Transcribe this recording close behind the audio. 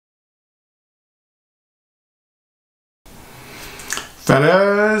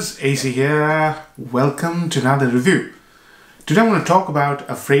Fellas, AC here. Welcome to another review. Today I want to talk about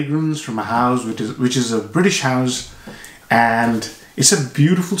a fragrance from a house which is a British house, and it's a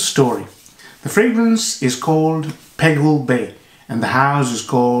beautiful story. The fragrance is called Pegwell Bay and the house is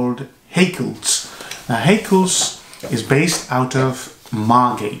called Haeckels. Now Haeckels is based out of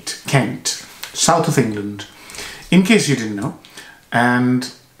Margate, Kent, south of England, in case you didn't know. And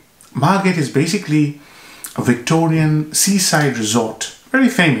Margate is basically a Victorian seaside resort, very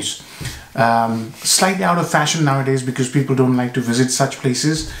famous. Slightly out of fashion nowadays because people don't like to visit such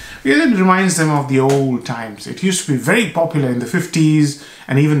places. It reminds them of the old times. It used to be very popular in the 50s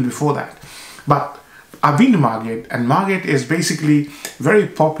and even before that. But I've been to Margate, and Margate is basically very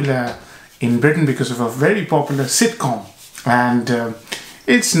popular in Britain because of a very popular sitcom, and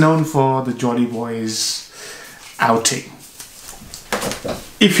it's known for the Jolly Boys outing.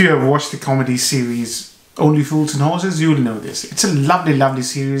 If you have watched the comedy series Only Fools and Horses, you'll know this. It's a lovely, lovely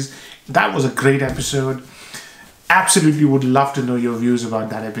series. That was a great episode. Absolutely would love to know your views about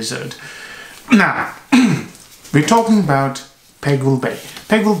that episode. Now, we're talking about Pegwell Bay.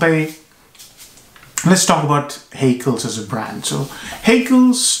 Pegwell Bay, let's talk about Haeckels as a brand. So,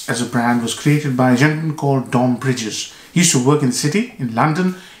 Haeckels as a brand was created by a gentleman called Dom Bridges. He used to work in the city, in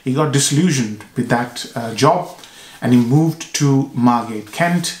London. He got disillusioned with that job and he moved to Margate,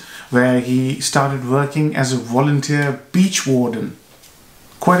 Kent, where he started working as a volunteer beach warden.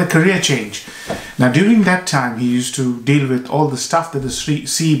 Quite a career change. Now during that time he used to deal with all the stuff that the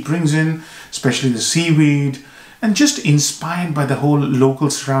sea brings in, especially the seaweed, and just inspired by the whole local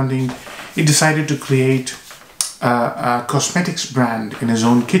surrounding, he decided to create a cosmetics brand in his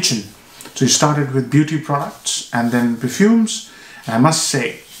own kitchen. So he started with beauty products and then perfumes. And I must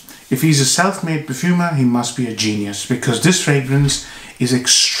say, if he's a self-made perfumer, he must be a genius, because this fragrance is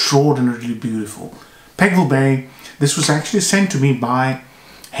extraordinarily beautiful. Pegwell Bay, this was actually sent to me by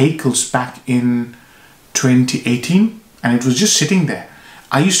Haeckels back in 2018, and it was just sitting there.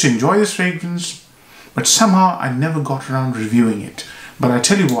 I used to enjoy this fragrance, but somehow I never got around reviewing it. But I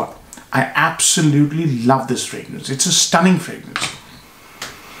tell you what, I absolutely love this fragrance. It's a stunning fragrance.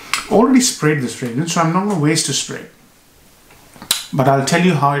 Already sprayed this fragrance, so I'm not going to waste a spray. But I'll tell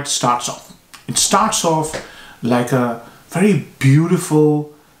you how it starts off. It starts off like a very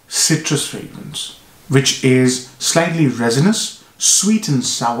beautiful citrus fragrance, which is slightly resinous, sweet and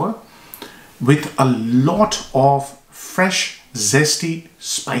sour, with a lot of fresh, zesty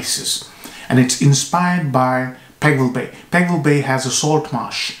spices. And it's inspired by Pegwell Bay. Pegwell Bay has a salt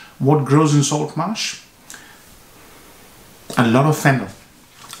marsh. What grows in salt marsh? A lot of fennel.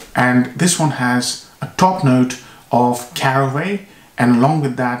 And this one has a top note of caraway, and along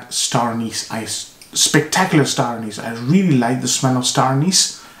with that, star anise. Spectacular star anise. I really like the smell of star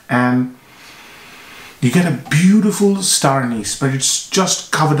anise, and you get a beautiful star anise, but it's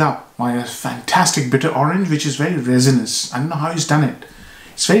just covered up by a fantastic bitter orange, which is very resinous. I don't know how he's done it.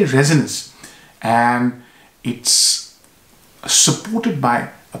 It's very resinous, and it's supported by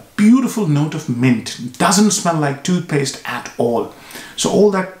a beautiful note of mint. It doesn't smell like toothpaste at all. So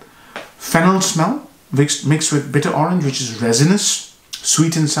all that fennel smell mixed with bitter orange, which is resinous,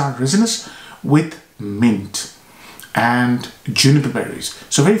 sweet and sour resinous, with mint and juniper berries.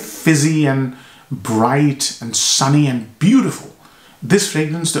 So very fizzy and bright and sunny and beautiful. This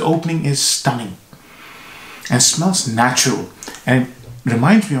fragrance, the opening is stunning and smells natural, and it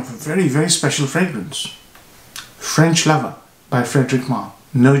reminds me of a very, very special fragrance, French Lover by Frederic Malle.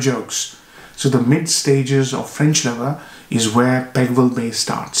 No jokes. So the mid stages of French Lover is where Pegwell Bay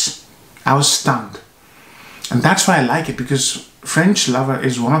starts. I was stunned, and that's why I like it, because French Lover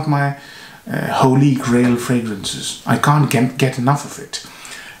is one of my holy grail fragrances. I can't get enough of it.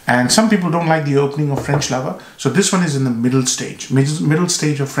 And some people don't like the opening of French Lover, so this one is in the middle stage. Middle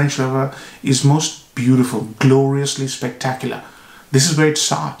stage of French Lover is most beautiful, gloriously spectacular. This is where it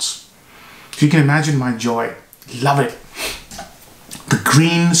starts. If you can imagine my joy, love it. The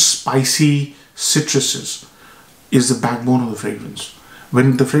green, spicy citruses is the backbone of the fragrance.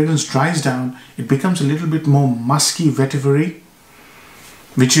 When the fragrance dries down, it becomes a little bit more musky, vetivery,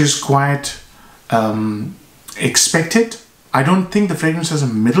 which is quite expected. I don't think the fragrance has a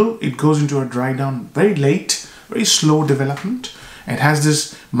middle. It goes into a dry down very late, very slow development. It has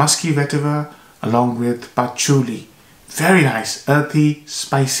this musky vetiver along with patchouli. Very nice, earthy,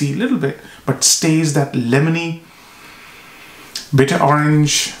 spicy, little bit, but stays that lemony, bitter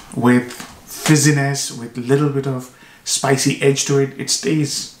orange with fizziness, with a little bit of spicy edge to it. It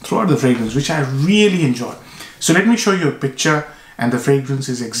stays throughout the fragrance, which I really enjoy. So let me show you a picture, and the fragrance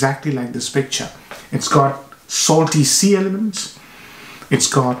is exactly like this picture. It's got salty sea elements. It's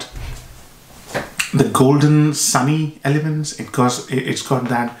got the golden sunny elements. It's got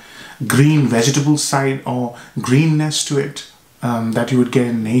that green vegetable side or greenness to it that you would get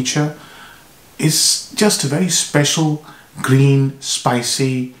in nature. It's just a very special green,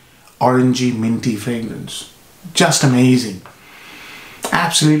 spicy, orangey, minty fragrance. Just amazing.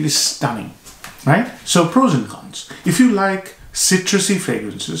 Absolutely stunning, right? So pros and cons. If you like citrusy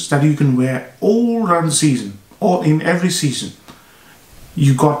fragrances that you can wear all around the season or in every season,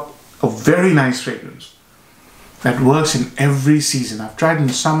 you got a very nice fragrance that works in every season. I've tried in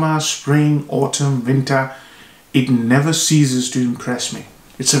summer, spring, autumn, winter. It never ceases to impress me.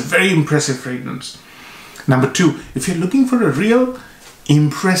 It's a very impressive fragrance. Number two, if you're looking for a real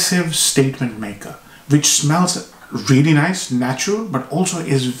impressive statement maker, which smells really nice, natural, but also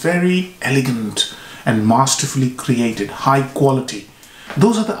is very elegant and masterfully created, high quality.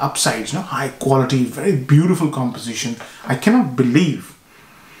 Those are the upsides, high quality, very beautiful composition. I cannot believe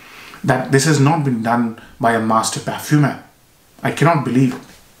that this has not been done by a master perfumer. I cannot believe it.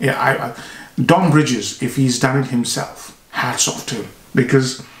 Yeah, Dom Bridges, if he's done it himself, hats off to him,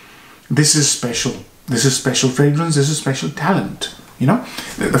 because this is special. This is special fragrance. This is special talent.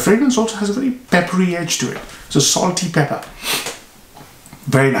 The fragrance also has a very peppery edge to it. So salty pepper.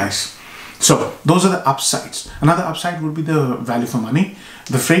 Very nice. So those are the upsides. Another upside would be the value for money.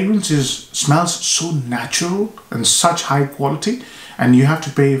 The fragrance smells so natural and such high quality, and you have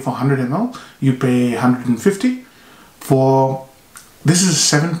to pay for 100 ml. You pay 150 for this is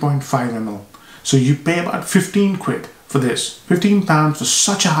 7.5 ml. So you pay about 15 quid for this. 15 pounds for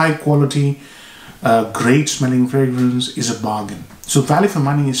such a high quality, great smelling fragrance is a bargain. So value for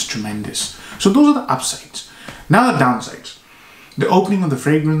money is tremendous. So those are the upsides. Now the downsides. The opening of the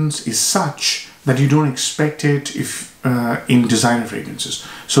fragrance is such that you don't expect it in designer fragrances.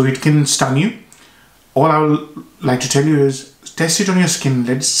 So it can stun you. All I would like to tell you is test it on your skin.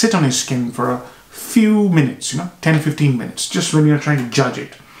 Let it sit on your skin for a few minutes, 10-15 minutes, just when you're trying to judge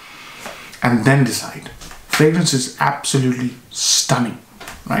it. And then decide. Fragrance is absolutely stunning,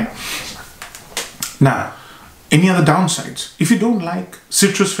 right? Now, any other downsides? If you don't like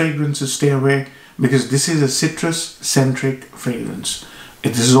citrus fragrances, stay away, because this is a citrus-centric fragrance.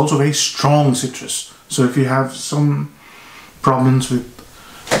 This is also very strong citrus. So if you have some problems with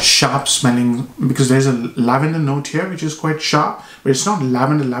sharp smelling, because there's a lavender note here, which is quite sharp, but it's not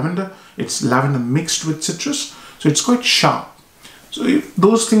lavender, it's lavender mixed with citrus. So it's quite sharp. So if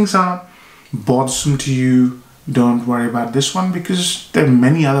those things are bothersome to you, don't worry about this one, because there are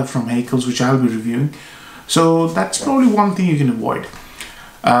many other from Haeckels which I'll be reviewing. So that's probably one thing you can avoid.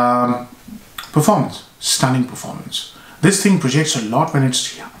 Performance, stunning performance. This thing projects a lot when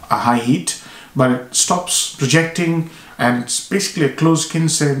it's a high heat, but it stops projecting, and it's basically a closed skin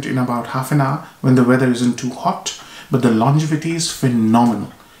scent in about half an hour when the weather isn't too hot. But the longevity is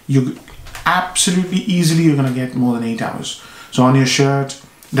phenomenal. You absolutely easily you're gonna get more than 8 hours. So on your shirt,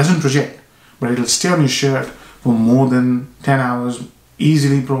 it doesn't project, but it'll stay on your shirt for more than 10 hours,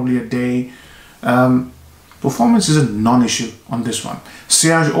 easily probably a day. Performance is a non-issue on this one.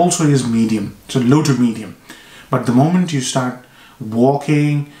 Sillage also is medium, so low to medium. But the moment you start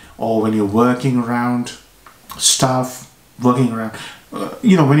walking, or when you're working around stuff, when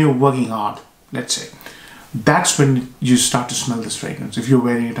you're working hard, let's say, that's when you start to smell this fragrance. If you're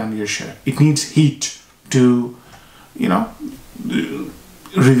wearing it under your shirt, it needs heat to,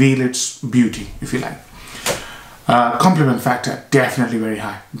 reveal its beauty, if you like. Compliment factor, definitely very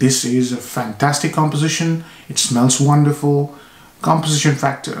high. This is a fantastic composition. It smells wonderful. Compliment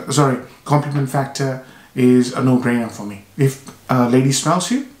factor is a no-brainer for me. If a lady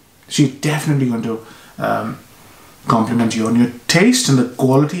smells you, she's definitely going to compliment you on your taste and the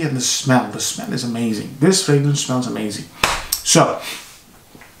quality and the smell. The smell is amazing. This fragrance smells amazing. So,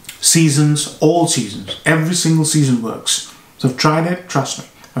 seasons, all seasons, every single season works. So I've tried it, trust me.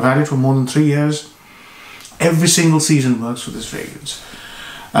 I've had it for more than 3 years. Every single season works for this fragrance.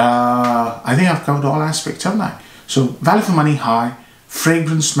 I think I've covered all aspects, haven't I? So value for money high,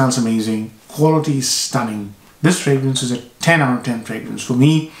 fragrance smells amazing, quality is stunning. This fragrance is a 10 out of 10 fragrance for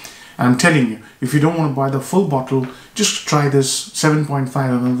me. And I'm telling you, if you don't want to buy the full bottle, just try this 7.5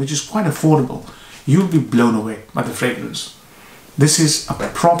 ml, which is quite affordable. You'll be blown away by the fragrance. This is a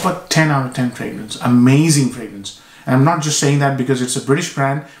proper 10 out of 10 fragrance, amazing fragrance. And I'm not just saying that because it's a British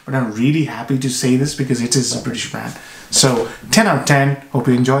brand, but I'm really happy to say this because it is a British brand. So 10 out of 10. Hope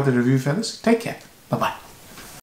you enjoyed the review, fellas. Take care. Bye-bye.